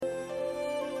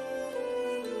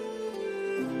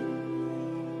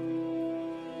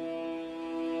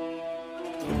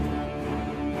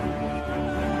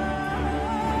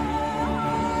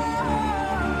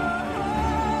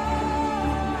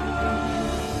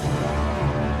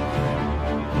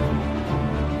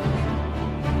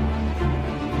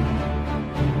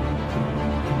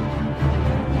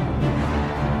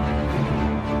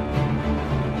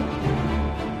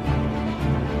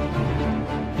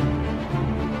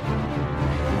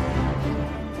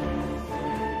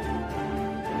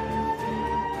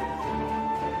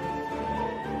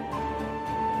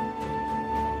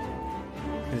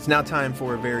It's now time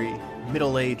for a very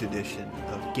middle-aged edition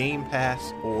of Game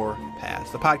Pass or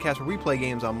Pass, the podcast where we play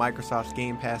games on Microsoft's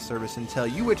Game Pass service and tell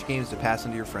you which games to pass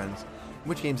on to your friends and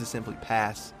which games to simply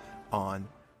pass on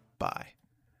by.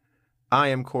 I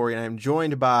am Corey, and I am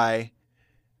joined by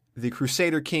the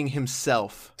Crusader King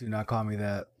himself. Do not call me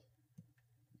that.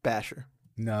 Basher.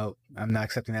 No, I'm not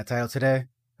accepting that title today.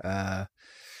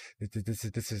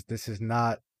 This is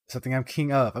not something I'm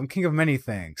king of. I'm king of many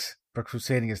things, but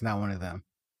crusading is not one of them.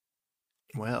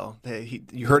 Well,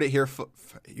 you heard it here.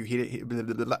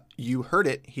 You heard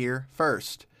it here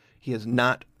first. He is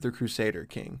not the Crusader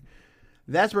King.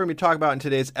 That's what we're going to talk about in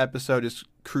today's episode is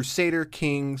Crusader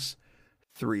Kings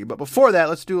 3. But before that,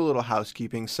 let's do a little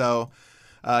housekeeping. So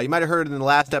you might have heard in the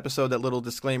last episode that little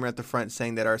disclaimer at the front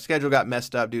saying that our schedule got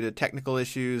messed up due to technical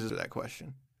issues. Is that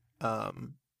question?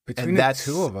 Between the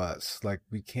two of us, like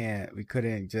we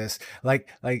couldn't just like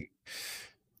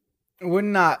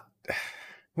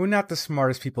we're not the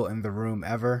smartest people in the room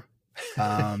ever.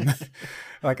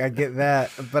 Like I get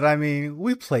that, but I mean,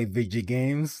 we play video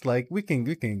games. Like we can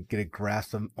get a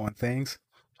grasp on things.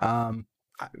 I've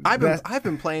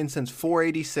been playing since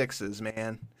 486s,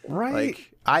 man. Right.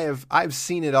 Like I've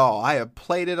seen it all. I have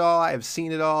played it all. I have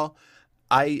seen it all.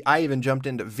 I even jumped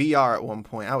into VR at one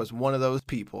point. I was one of those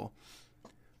people.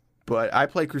 But I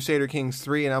played Crusader Kings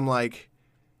 3 and I'm like,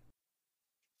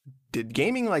 did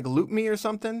gaming like loot me or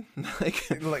something?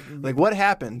 like what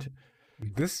happened?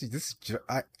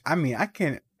 I mean, I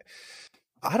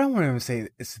don't want to even say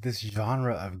it's this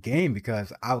genre of game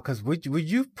because would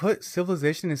you put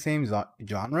Civilization in the same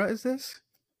genre as this?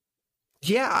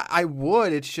 Yeah, I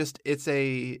would. It's just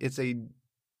I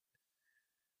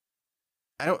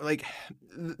don't like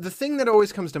the thing that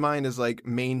always comes to mind is like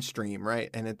mainstream, right?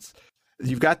 And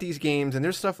you've got these games and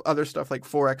there's other stuff like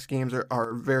 4X games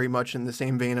are very much in the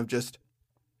same vein of just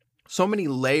so many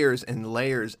layers and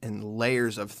layers and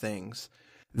layers of things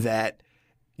that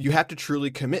you have to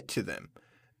truly commit to them.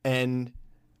 And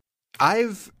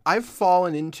I've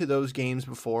fallen into those games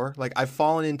before. Like I've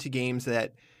fallen into games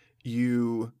that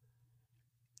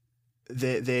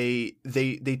they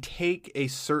take a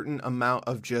certain amount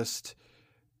of just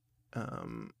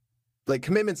like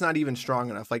commitment's not even strong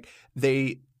enough. Like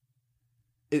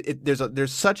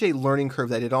there's such a learning curve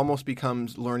that it almost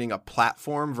becomes learning a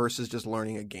platform versus just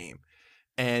learning a game.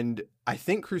 And I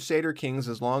think Crusader Kings,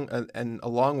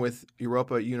 along with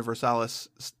Europa Universalis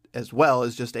as well,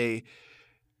 is just you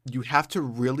have to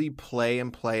really play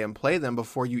and play and play them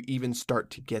before you even start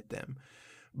to get them.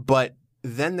 But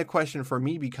then the question for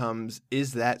me becomes,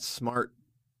 is that smart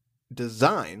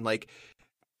design? Like,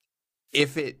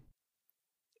 is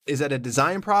that a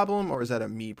design problem or is that a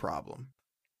me problem?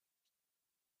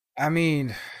 I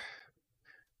mean,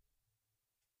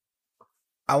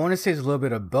 I want to say it's a little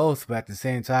bit of both, but at the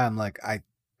same time, like I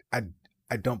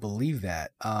don't believe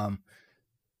that.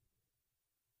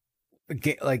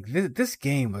 Like this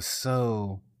game was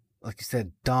so, like you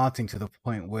said, daunting to the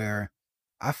point where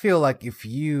I feel like if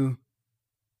you,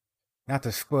 not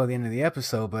to spoil the end of the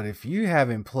episode, but if you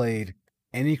haven't played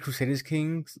any Crusader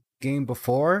Kings game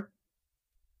before,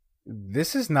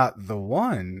 this is not the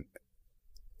one.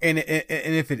 And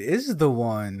if it is the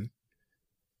one,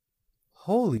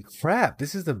 holy crap,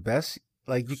 this is the best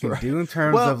like you can do in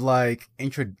terms of like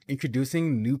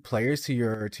introducing new players to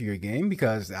your game,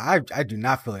 because I do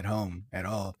not feel at home at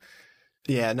all.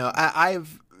 Yeah, no,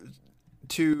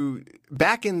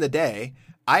 back in the day,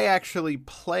 I actually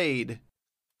played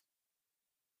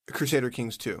Crusader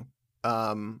Kings 2.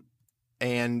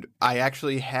 And I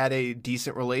actually had a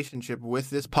decent relationship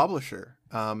with this publisher.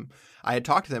 I had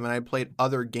talked to them and I had played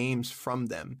other games from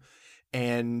them.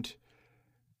 And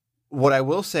what I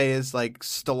will say is like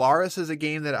Stellaris is a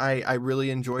game that I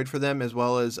really enjoyed for them, as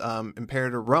well as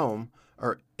Imperator Rome,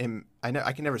 I can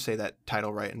never say that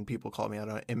title right and people call me out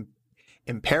on it.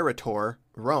 Imperator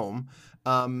Rome.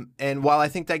 And while I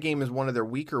think that game is one of their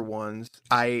weaker ones,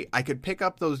 I could pick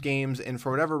up those games and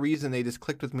for whatever reason, they just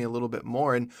clicked with me a little bit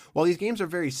more. And while these games are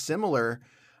very similar,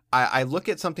 I look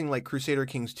at something like Crusader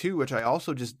Kings 2, which I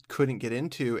also just couldn't get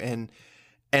into. And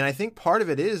I think part of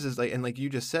it is like, and like you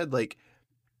just said, like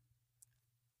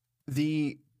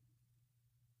the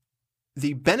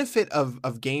benefit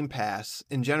of Game Pass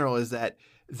in general is that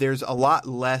there's a lot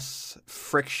less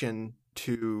friction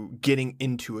to getting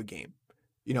into a game.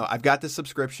 You know, I've got this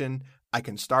subscription, I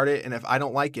can start it, and if I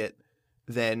don't like it,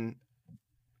 then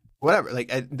whatever.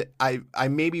 Like I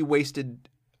maybe wasted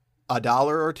 $1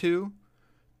 or $2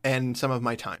 and some of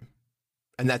my time,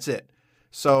 and that's it.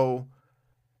 So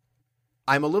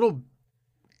I'm a little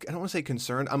I don't want to say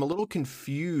concerned. I'm a little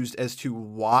confused as to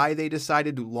why they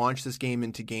decided to launch this game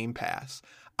into Game Pass.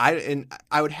 I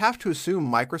would have to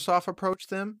assume Microsoft approached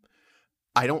them.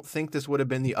 I don't think this would have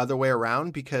been the other way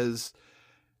around, because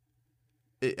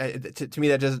to me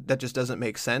that just doesn't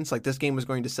make sense. Like, this game was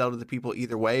going to sell to the people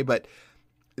either way, but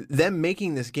them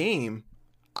making this game,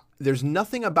 there's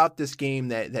nothing about this game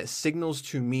that signals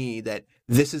to me that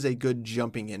this is a good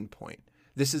jumping in point.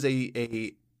 This is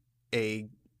a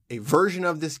version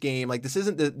of this game. Like, this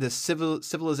isn't the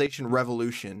Civilization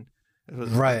Revolution.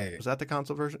 Right. Was that the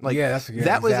console version? Like, yeah,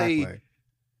 that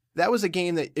was a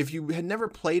game that if you had never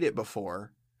played it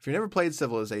before, if you never played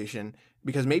Civilization,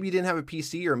 because maybe you didn't have a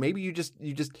PC, or maybe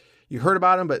you heard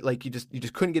about them, but like you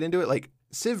just couldn't get into it. Like,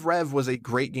 Civ Rev was a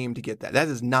great game to get that. That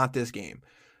is not this game.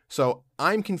 So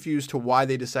I'm confused to why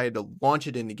they decided to launch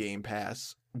it into Game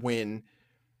Pass when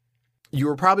you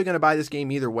were probably going to buy this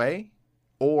game either way,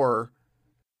 or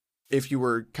if you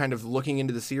were kind of looking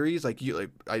into the series, I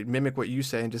mimic what you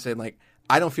say and just saying, like,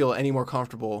 I don't feel any more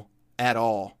comfortable at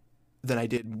all than I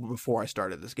did before I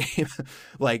started this game.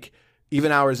 Like,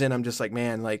 even hours in, I'm just like,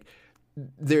 man, like,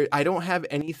 I don't have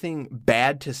anything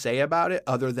bad to say about it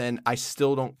other than I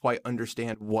still don't quite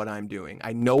understand what I'm doing.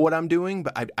 I know what I'm doing,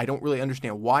 but I don't really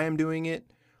understand why I'm doing it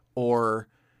or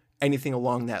anything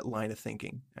along that line of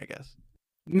thinking, I guess.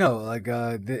 No, like,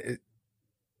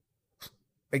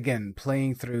 again,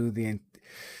 playing through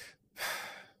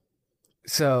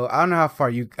so I don't know how far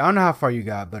you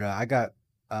got, but I got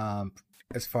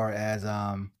as far as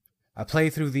I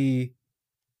played through the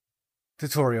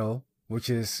tutorial, which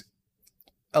is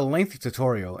a lengthy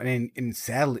tutorial, and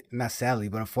sadly, not sadly,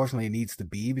 but unfortunately, it needs to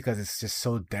be, because it's just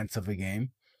so dense of a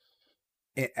game.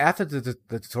 And after the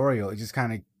tutorial, it just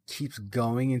kind of keeps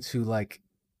going into, like,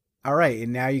 all right,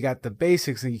 and now you got the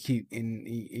basics, and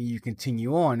you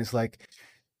continue on. It's like,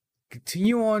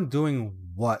 continue on doing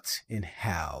what and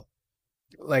how.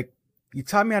 Like, you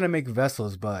taught me how to make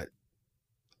vessels, but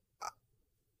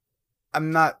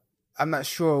I'm not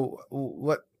sure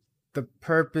what the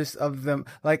purpose of them.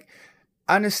 Like,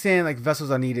 I understand, like,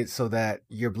 vessels are needed so that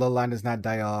your bloodline does not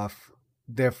die off.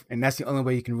 And that's the only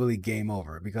way you can really game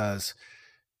over, because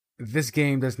this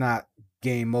game does not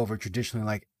game over traditionally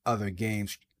like other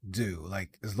games do.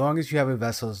 Like, as long as you have a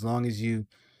vessel, as long as you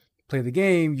play the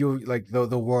game, you'll, like,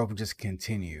 the world will just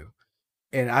continue.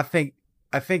 And I think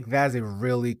that's a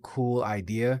really cool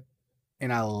idea,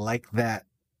 and I like that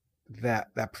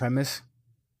premise.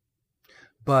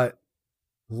 But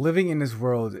living in this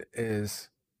world is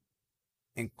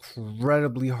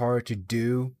incredibly hard to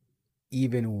do,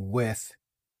 even with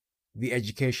the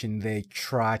education they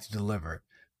try to deliver.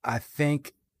 I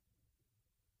think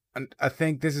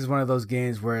this is one of those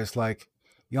games where it's like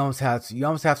you almost have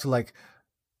to like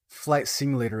flight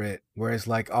simulator it, where it's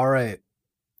like, all right,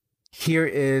 here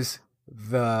is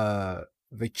the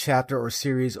chapter or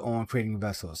series on creating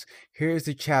vessels. Here's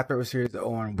the chapter or series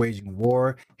on waging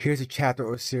war. Here's a chapter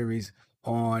or series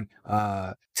on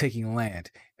taking land.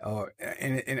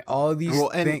 And all of these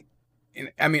things.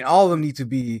 I mean, all of them need to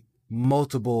be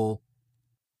multiple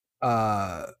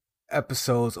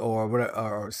episodes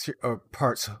or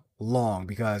parts long,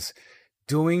 because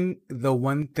doing the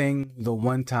one thing the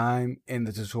one time in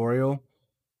the tutorial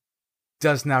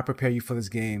does not prepare you for this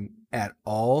game at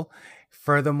all.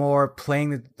 Furthermore,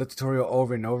 playing the tutorial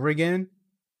over and over again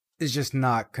is just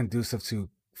not conducive to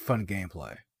fun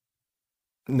gameplay.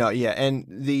 No, yeah, and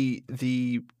the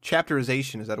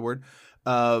chapterization, is that a word,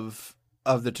 of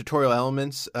the tutorial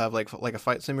elements of like a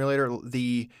fight simulator,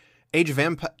 the Age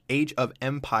of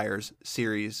Empires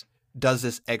series does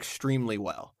this extremely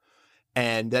well.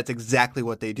 And that's exactly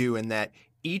what they do, in that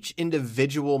each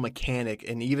individual mechanic,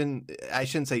 and even, I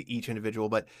shouldn't say each individual,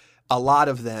 but a lot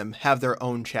of them have their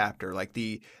own chapter. Like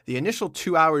the initial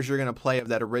 2 hours you're going to play of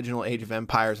that original Age of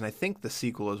Empires, and I think the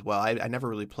sequel as well. I never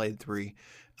really played 3.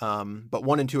 But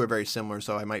 1 and 2 are very similar,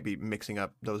 so I might be mixing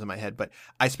up those in my head. But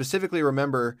I specifically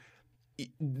remember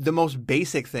the most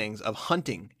basic things of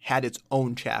hunting had its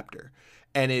own chapter.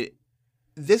 And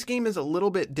this game is a little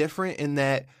bit different in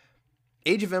that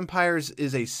Age of Empires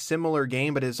is a similar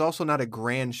game, but it's also not a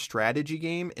grand strategy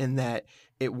game, in that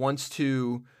it wants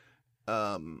to,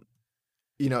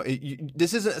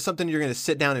 this isn't something you're going to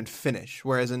sit down and finish.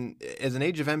 Whereas as an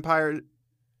Age of Empires,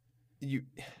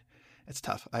 it's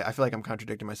tough. I feel like I'm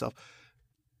contradicting myself.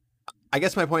 I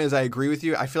guess my point is, I agree with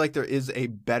you. I feel like there is a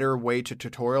better way to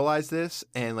tutorialize this.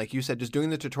 And like you said, just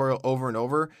doing the tutorial over and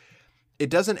over,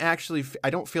 it doesn't actually, I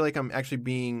don't feel like I'm actually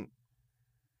being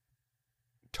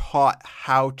taught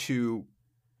how to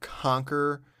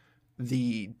conquer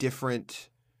the different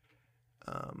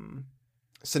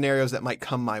scenarios that might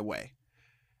come my way.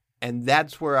 And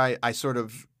that's where I sort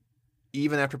of,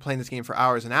 even after playing this game for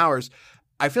hours and hours,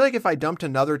 I feel like if I dumped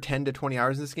another 10 to 20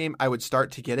 hours in this game, I would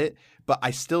start to get it, but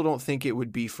I still don't think it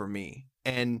would be for me.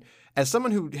 And as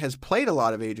someone who has played a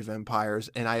lot of Age of Empires,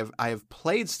 and I have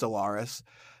played Stellaris,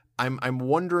 I'm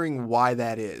wondering why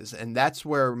that is. And that's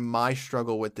where my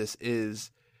struggle with this is,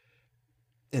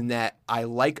 in that I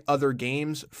like other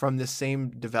games from the same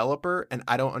developer, and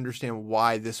I don't understand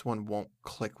why this one won't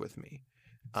click with me.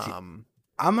 I'm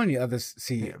on the other.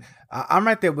 Yeah. I'm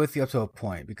right there with you up to a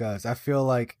point, because I feel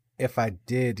like if I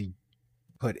did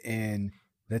put in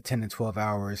the 10 to 12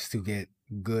 hours to get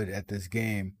good at this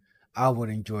game, I would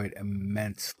enjoy it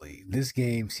immensely. This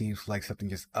game seems like something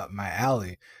just up my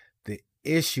alley. The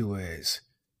issue is,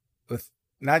 with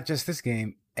not just this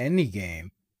game, any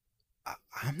game,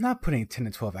 I'm not putting 10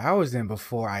 to 12 hours in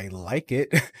before I like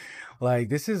it.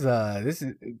 Like, it is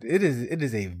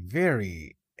a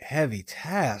very heavy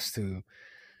task to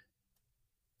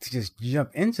just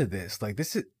jump into this. Like,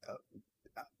 this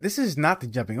is not the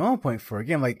jumping on point for a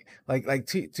game. Like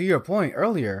to your point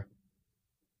earlier,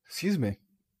 excuse me.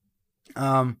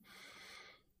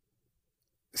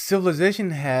 Civilization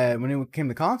had, when it came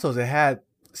to consoles, it had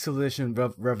Civilization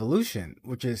Revolution,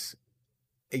 which is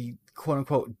a quote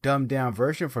unquote dumbed down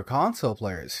version for console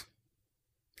players.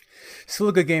 Still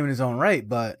a good game in its own right,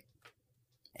 but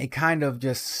it kind of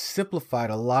just simplified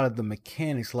a lot of the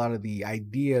mechanics, a lot of the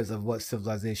ideas of what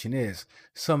Civilization is.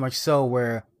 So much so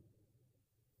where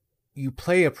you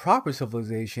play a proper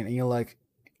Civilization and you're like,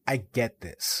 I get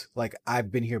this. Like, I've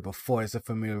been here before. There's a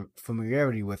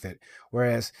familiarity with it.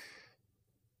 Whereas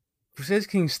Crusader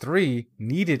Kings 3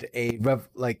 needed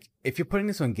if you're putting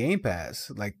this on Game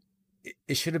Pass, like,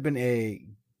 it should have been a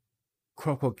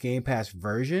quote unquote Game Pass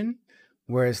version,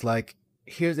 whereas like,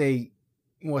 here's a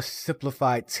more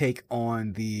simplified take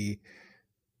on the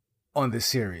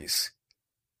series.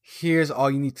 Here's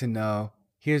all you need to know.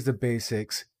 Here's the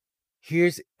basics.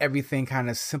 Here's everything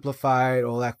kind of simplified,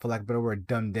 or for lack of a better word,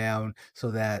 dumbed down, so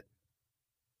that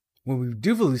when we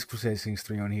do release Crusader Kings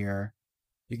 3 on here,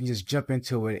 you can just jump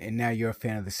into it, and now you're a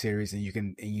fan of the series, and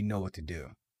you know what to do.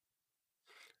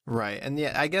 Right. And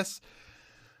yeah, I guess,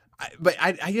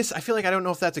 I guess I feel like I don't know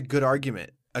if that's a good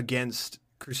argument against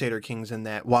Crusader Kings, in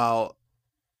that while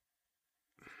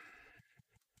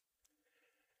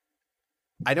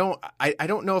I don't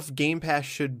know if Game Pass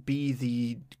should be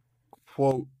the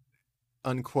quote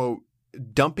unquote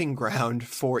dumping ground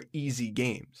for easy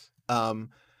games.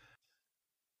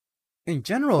 In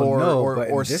general,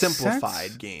 or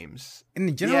simplified games.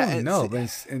 In general, no,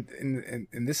 but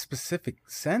in this specific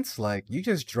sense, like, you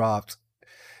just dropped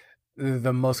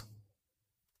the most.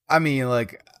 I mean,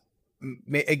 like,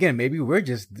 again, maybe we're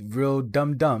just real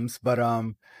dumb-dumbs, but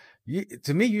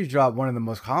to me, you dropped one of the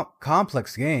most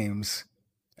complex games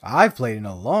I've played in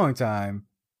a long time,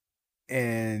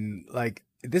 and like,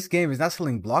 this game is not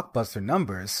selling blockbuster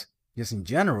numbers just in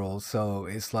general. So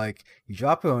it's like, you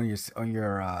drop it on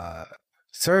your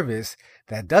service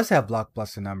that does have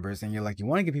blockbuster numbers, and you're like, you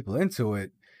want to get people into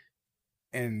it,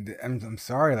 and I'm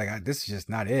sorry, like, this is just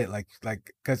not it. Like,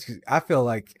 because I feel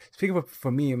like, speaking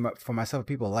for me and for myself,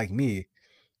 people like me,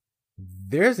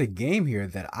 there's a game here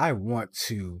that I want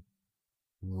to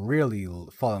really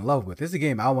fall in love with. This is a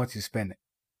game I want to spend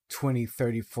 20,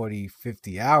 30, 40,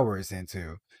 50 hours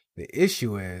into. The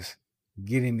issue is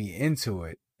getting me into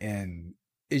it, and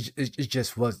it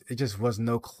just was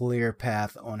no clear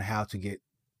path on how to get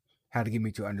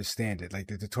me to understand it. Like,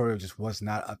 the tutorial just was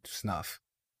not up to snuff.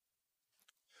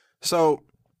 So,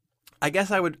 I guess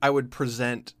I would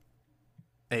present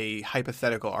a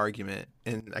hypothetical argument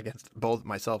against both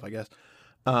myself, I guess.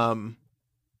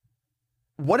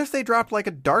 What if they dropped like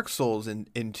a Dark Souls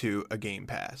into a Game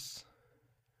Pass?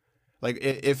 Like,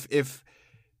 if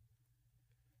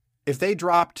they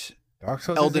dropped Dark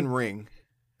Souls Elden Ring.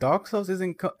 Dark Souls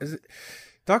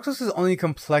Dark Souls is only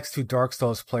complex to Dark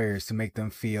Souls players to make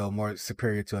them feel more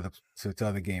superior to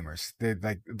other gamers. They're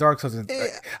like, Dark Souls is,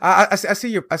 I see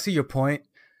your point.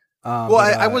 Well,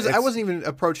 I wasn't even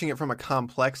approaching it from a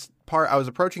complex part. I was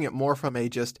approaching it more from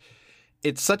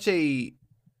it's such a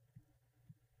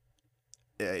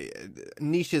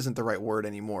niche isn't the right word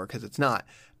anymore, because it's not.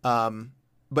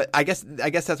 But I guess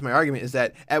that's my argument, is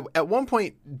that at one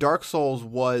point Dark Souls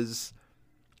was,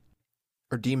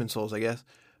 or Demon Souls, I guess.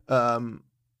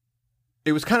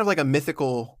 It was kind of like a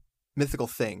mythical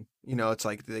thing. You know, it's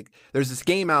like there's this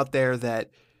game out there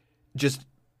that just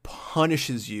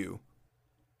punishes you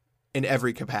in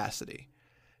every capacity.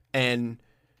 And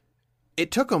it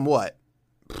took them what?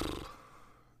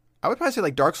 I would probably say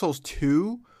like Dark Souls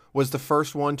 2 was the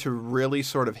first one to really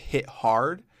sort of hit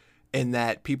hard, in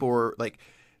that people were like,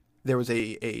 there was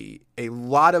a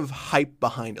lot of hype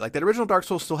behind it. Like that original Dark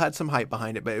Souls still had some hype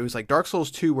behind it, but it was like Dark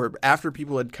Souls 2 where after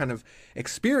people had kind of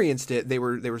experienced it, they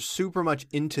were super much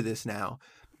into this now.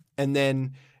 And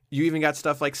then you even got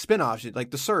stuff like spin-offs,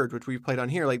 like The Surge, which we've played on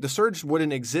here. Like The Surge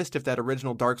wouldn't exist if that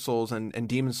original Dark Souls and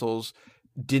Demon Souls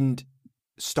didn't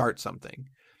start something.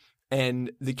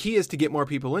 And the key is to get more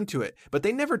people into it. But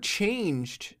they never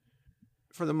changed,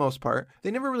 for the most part, they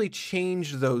never really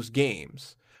changed those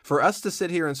games. For us to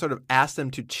sit here and sort of ask them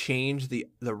to change the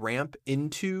ramp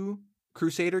into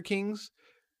Crusader Kings,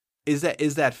 is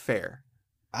that fair?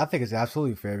 I think it's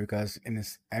absolutely fair because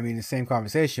the same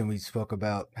conversation we spoke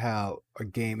about how a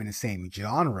game in the same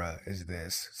genre as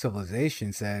this,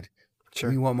 Civilization, said, Sure.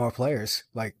 we want more players.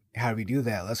 Like, how do we do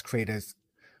that? Let's create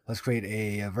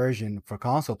a version for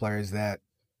console players that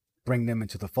bring them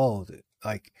into the fold.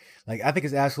 Like I think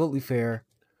it's absolutely fair.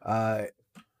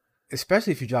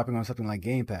 Especially if you're dropping on something like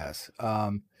Game Pass.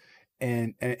 And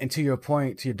to your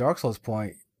point, to your Dark Souls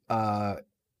point,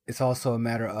 it's also a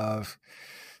matter of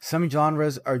some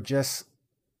genres are just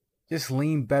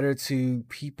lean better to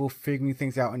people figuring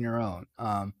things out on your own.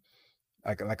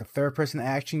 Like a third person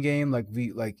action game, like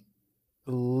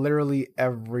literally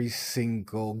every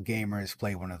single gamer has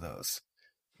played one of those.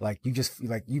 Like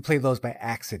you play those by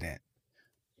accident.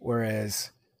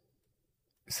 Whereas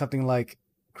something like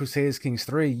Crusader Kings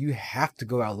 3, you have to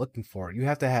go out looking for it. You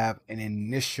have to have an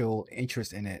initial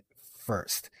interest in it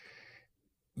first.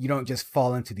 You don't just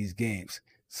fall into these games.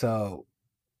 So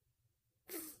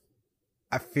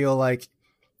I feel like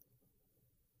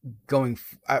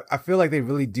I feel like they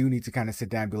really do need to kind of sit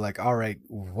down and be like, all right,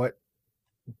 what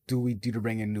do we do to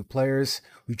bring in new players?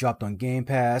 We dropped on Game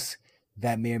Pass.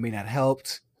 That may or may not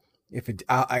helped. If it,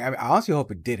 I honestly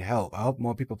hope it did help. I hope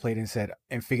more people played and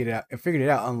figured it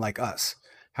out, unlike us.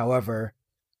 However,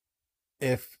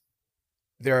 if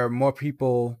there are more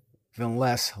people than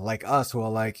less like us who are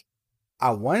like,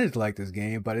 I wanted to like this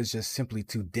game, but it's just simply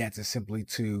too dense.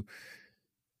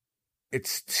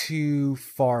 It's too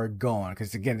far gone.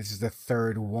 Because again, this is the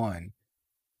third one.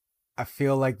 I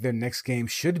feel like their next game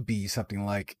should be something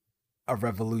like a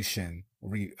Revolution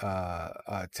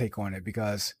take on it,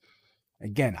 because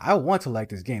again, I want to like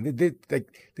this game. This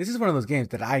is one of those games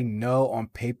that I know on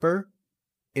paper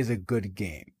is a good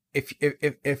game. If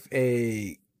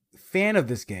a fan of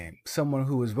this game, someone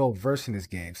who is well versed in this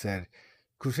game, said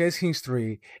Crusader Kings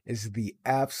 3 is the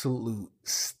absolute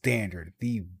standard,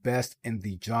 the best in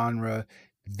the genre.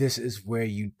 This is where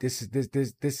this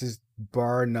is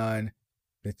bar none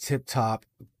the tip top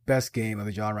best game of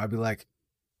the genre. I'd be like,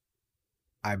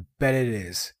 I bet it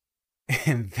is.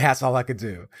 And that's all I could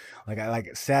do.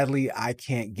 Sadly, I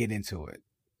can't get into it.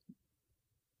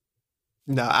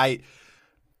 No, I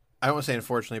don't want to say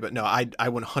unfortunately, but no, I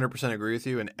 100% agree with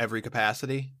you in every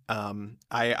capacity.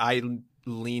 I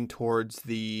lean towards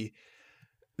this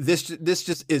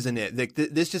just isn't it. Like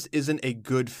this just isn't a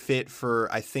good fit for,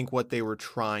 I think, what they were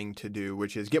trying to do,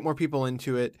 which is get more people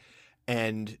into it.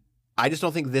 And I just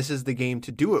don't think this is the game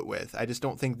to do it with. I just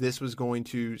don't think this is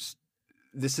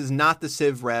not the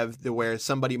Civ Rev where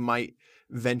somebody might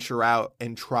venture out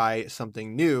and try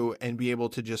something new and be able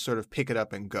to just sort of pick it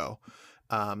up and go.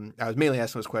 I was mainly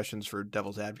asking those questions for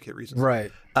devil's advocate reasons.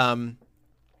 Right.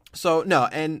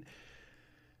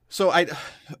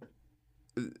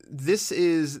 This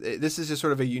is just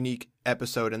sort of a unique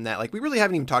episode in that, like, we really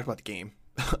haven't even talked about the game.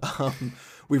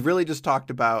 We've really just talked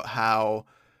about how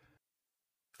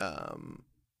we're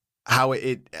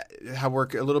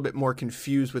a little bit more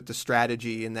confused with the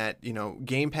strategy, and that, you know,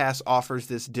 Game Pass offers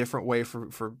this different way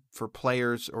for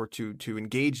players, or to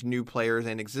engage new players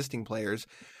and existing players,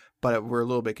 but we're a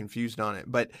little bit confused on it.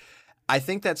 But I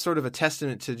think that's sort of a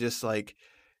testament to just, like,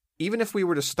 even if we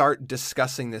were to start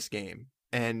discussing this game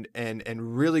and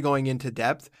really going into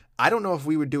depth, I don't know if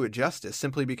we would do it justice,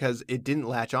 simply because it didn't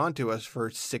latch on to us for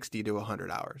 60 to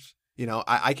 100 hours. You know,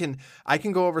 I can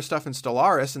go over stuff in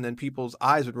Stellaris, and then people's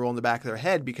eyes would roll in the back of their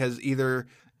head, because either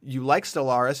you like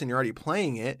Stellaris and you're already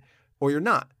playing it, or you're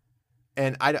not.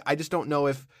 And I just don't know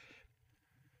if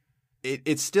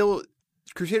it's still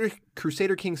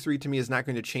Crusader Kings 3 to me is not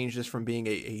going to change this from being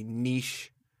a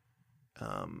niche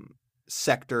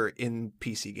sector in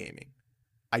PC gaming.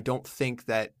 I don't think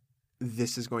that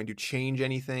this is going to change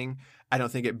anything. I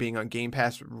don't think it being on Game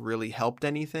Pass really helped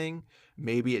anything.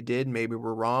 Maybe it did. Maybe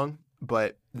we're wrong.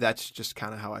 But that's just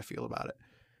kind of how I feel about it.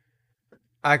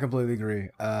 I completely agree.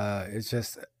 It's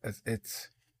just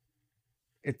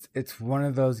it's one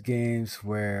of those games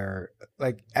where,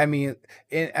 like,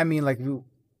 like,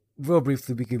 real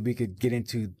briefly, we could get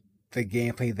into the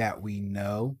gameplay that we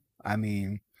know. I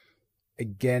mean,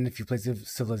 again, if you play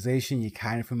Civilization, you're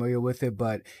kind of familiar with it,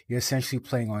 but you're essentially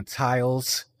playing on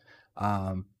tiles.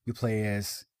 You play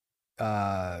as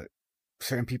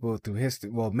certain people through history,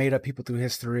 well, made up people through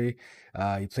history.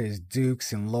 You play as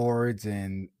dukes and lords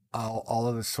and all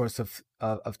of the sorts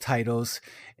of titles,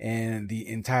 and the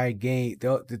entire game.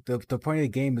 The point of the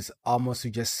game is almost to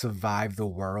just survive the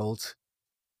world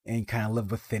and kind of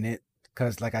live within it.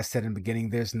 Because, like I said in the beginning,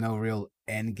 there's no real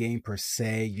end game per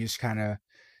se. You just kind of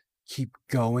keep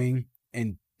going,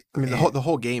 and I mean, the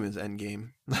whole game is end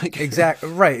game. Like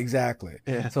exactly.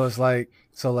 Yeah. So it's like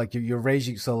you're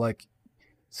raising.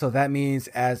 So that means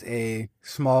as a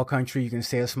small country, you can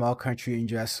stay a small country and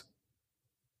just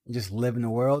live in the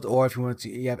world. Or if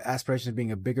you have aspirations of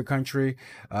being a bigger country,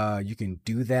 you can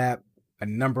do that a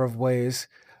number of ways.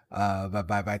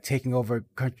 By taking over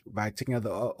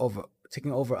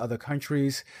taking over other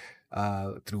countries,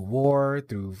 through war,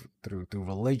 through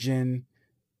religion,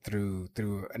 through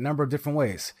a number of different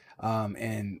ways.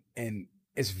 And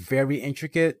it's very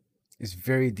intricate, it's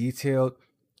very detailed,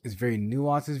 it's very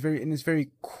nuanced, it's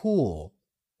very cool.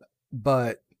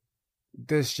 But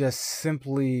there's just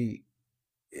simply,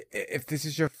 if this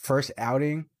is your first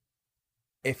outing,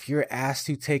 if you're asked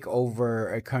to take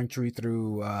over a country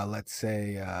through, let's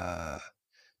say,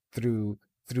 through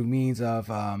means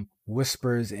of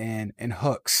whispers and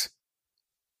hooks,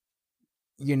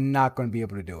 you're not going to be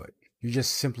able to do it. You're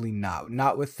just simply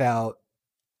not without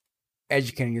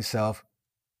educating yourself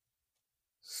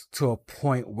to a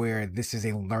point where this is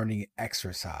a learning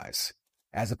exercise,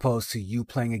 as opposed to you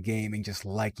playing a game and just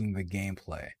liking the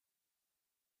gameplay.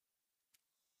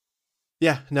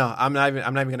 Yeah, no, I'm not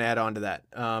even going to add on to that.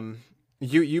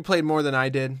 You played more than I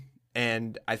did,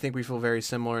 and I think we feel very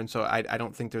similar, and so I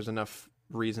don't think there's enough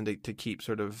reason to keep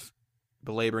sort of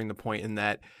belaboring the point in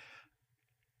that.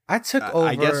 I took over.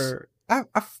 I guess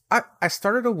I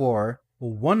started a war,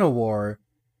 won a war,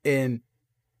 and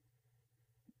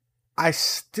I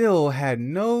still had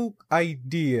no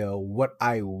idea what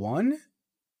I won,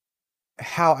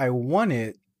 how I won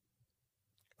it,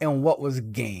 and what was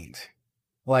gained.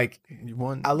 Like, you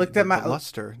won. I looked at my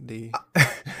luster.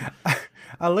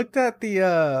 I looked at the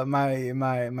my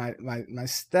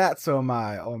stats or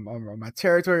my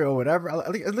territory or whatever. I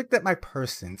looked at my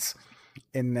persons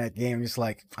in that game. Just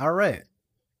like, all right,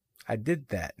 I did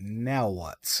that. Now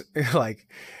what? Like,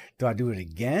 do I do it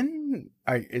again?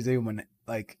 Is anyone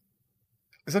like?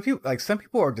 Some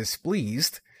people are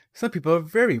displeased. Some people are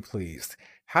very pleased.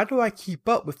 How do I keep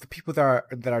up with the people that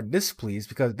are displeased?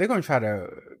 Because they're going to try to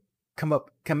come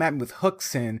at me with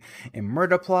hooks and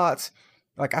murder plots.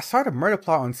 Like, I started a murder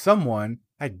plot on someone.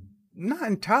 I'm not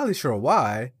entirely sure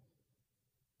why.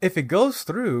 If it goes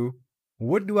through,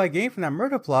 what do I gain from that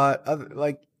murder plot?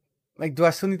 Like, do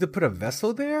I still need to put a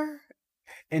vessel there?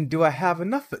 And do I have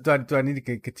enough? Do I need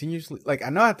to continuously, like, I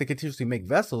know I have to continuously make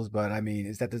vessels, but I mean,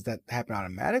 does that happen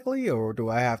automatically, or do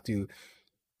I have to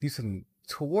do something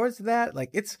towards that? Like,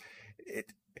 it's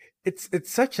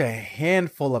such a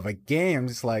handful of a game.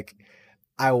 Just like,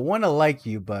 I want to like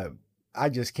you, but I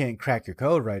just can't crack your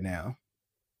code right now.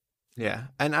 Yeah,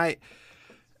 and I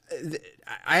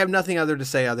have nothing other to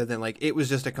say other than, like, it was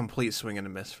just a complete swing and a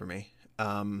miss for me.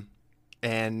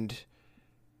 And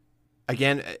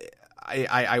again,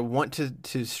 I want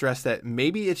to stress that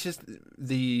maybe it's just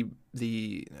the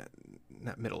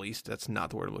not Middle East. That's not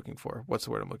the word I'm looking for. What's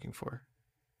the word I'm looking for?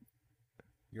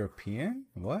 European?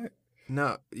 What?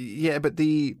 No, yeah, but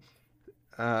the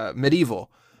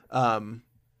medieval.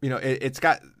 It's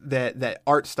got that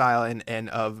art style and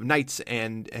of knights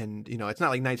and it's not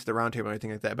like Knights of the Round Table or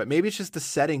anything like that, but maybe it's just the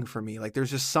setting for me. Like,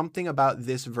 there's just something about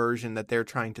this version that they're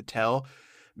trying to tell.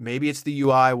 Maybe it's the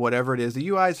UI, whatever it is. The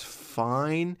UI is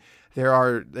fine. There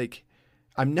are, like,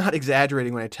 I'm not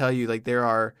exaggerating when I tell you, like,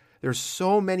 there's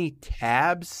so many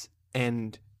tabs,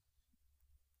 and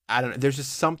I don't know. There's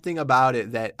just something about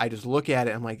it that I just look at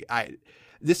it. I'm like,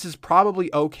 this is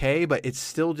probably okay, but it's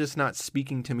still just not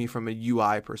speaking to me from a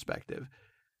UI perspective.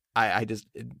 I just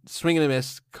swing and a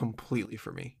miss completely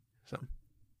for me. So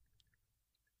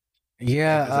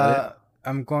yeah,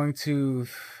 I'm going to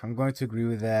agree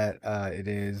with that. It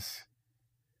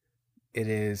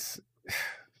is,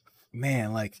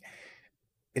 man, like,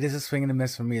 it is a swing and a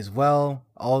miss for me as well.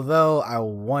 Although I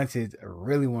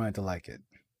really wanted to like it.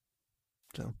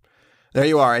 So there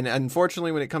you are. And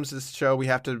unfortunately, when it comes to this show, we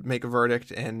have to make a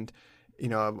verdict, and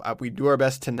we do our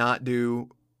best to not do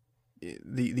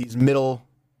these middle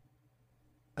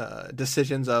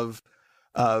decisions of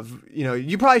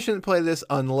you probably shouldn't play this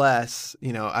unless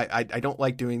I don't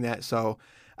like doing that. So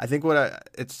I think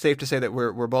it's safe to say that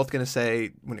we're both going to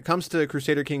say, when it comes to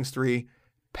Crusader Kings 3,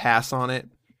 pass on it.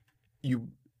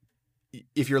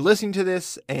 if you're listening to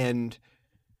this and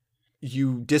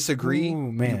you disagree,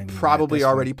 Ooh, man, you're probably this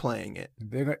one. already playing it.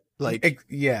 They're gonna, Like,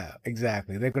 yeah,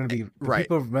 exactly. They're going to be right.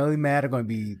 people really mad are going to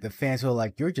be the fans who are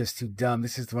like, "You're just too dumb.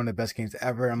 This is one of the best games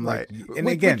ever." I'm Right. like, and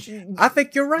again, I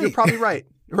think you're right. You're probably right.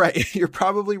 Right. You're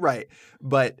probably right,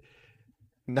 but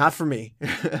not for me.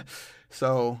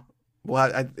 So,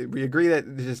 well, we agree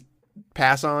that just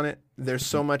pass on it. There's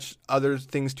so much other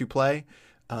things to play,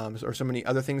 or so many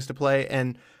other things to play,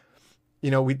 and you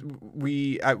know,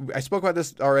 I spoke about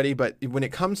this already, but when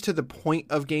it comes to the point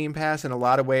of Game Pass, in a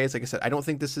lot of ways, like I said, I don't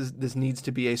think this needs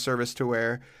to be a service to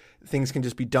where things can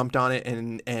just be dumped on it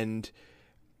and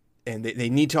they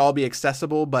need to all be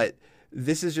accessible. But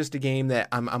this is just a game that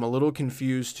I'm a little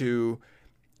confused to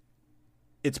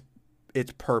its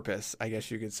purpose, I guess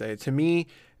you could say. To me,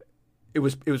 it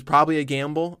was probably a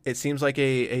gamble. It seems like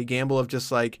a gamble of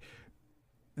just like,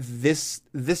 this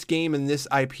game and this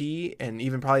IP and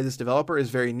even probably this developer is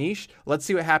very niche. Let's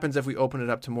see what happens if we open it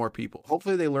up to more people.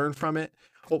 Hopefully they learn from it.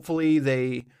 Hopefully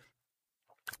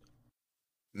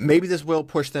maybe this will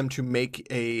push them to make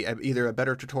either a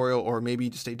better tutorial or maybe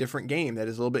just a different game that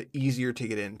is a little bit easier to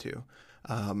get into.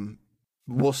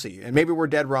 We'll see. And maybe we're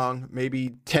dead wrong.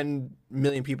 Maybe 10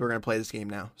 million people are going to play this game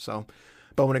now. So,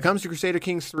 but when it comes to Crusader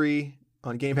Kings 3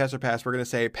 on Game Pass or Pass, we're going to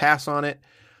say pass on it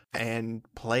and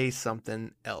play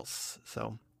something else.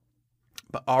 So,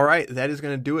 but all right, that is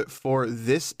going to do it for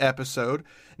this episode.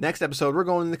 Next episode, we're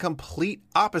going in the complete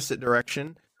opposite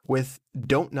direction with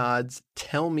Don't Nod's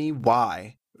Tell Me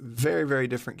Why. Very, very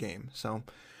different game. So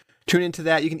tune into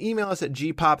that. You can email us at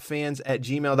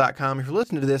gpopfans@gmail.com. If you're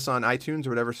listening to this on iTunes or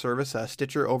whatever service,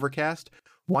 Stitcher, Overcast,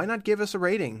 why not give us a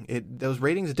rating? Those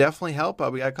ratings definitely help.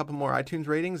 We got a couple more iTunes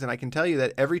ratings, and I can tell you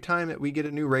that every time that we get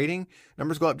a new rating,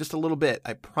 numbers go up just a little bit.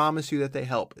 I promise you that they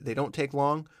help. They don't take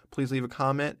long. Please leave a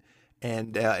comment,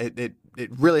 and it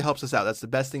really helps us out. That's the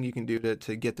best thing you can do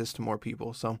to get this to more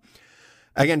people. So,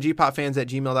 again,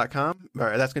 gpopfans@gmail.com. All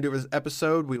right, that's going to do it for this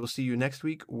episode. We will see you next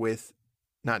week with,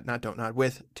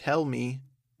 with Tell Me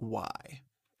Why.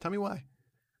 Tell me why.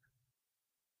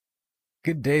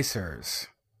 Good day, sirs.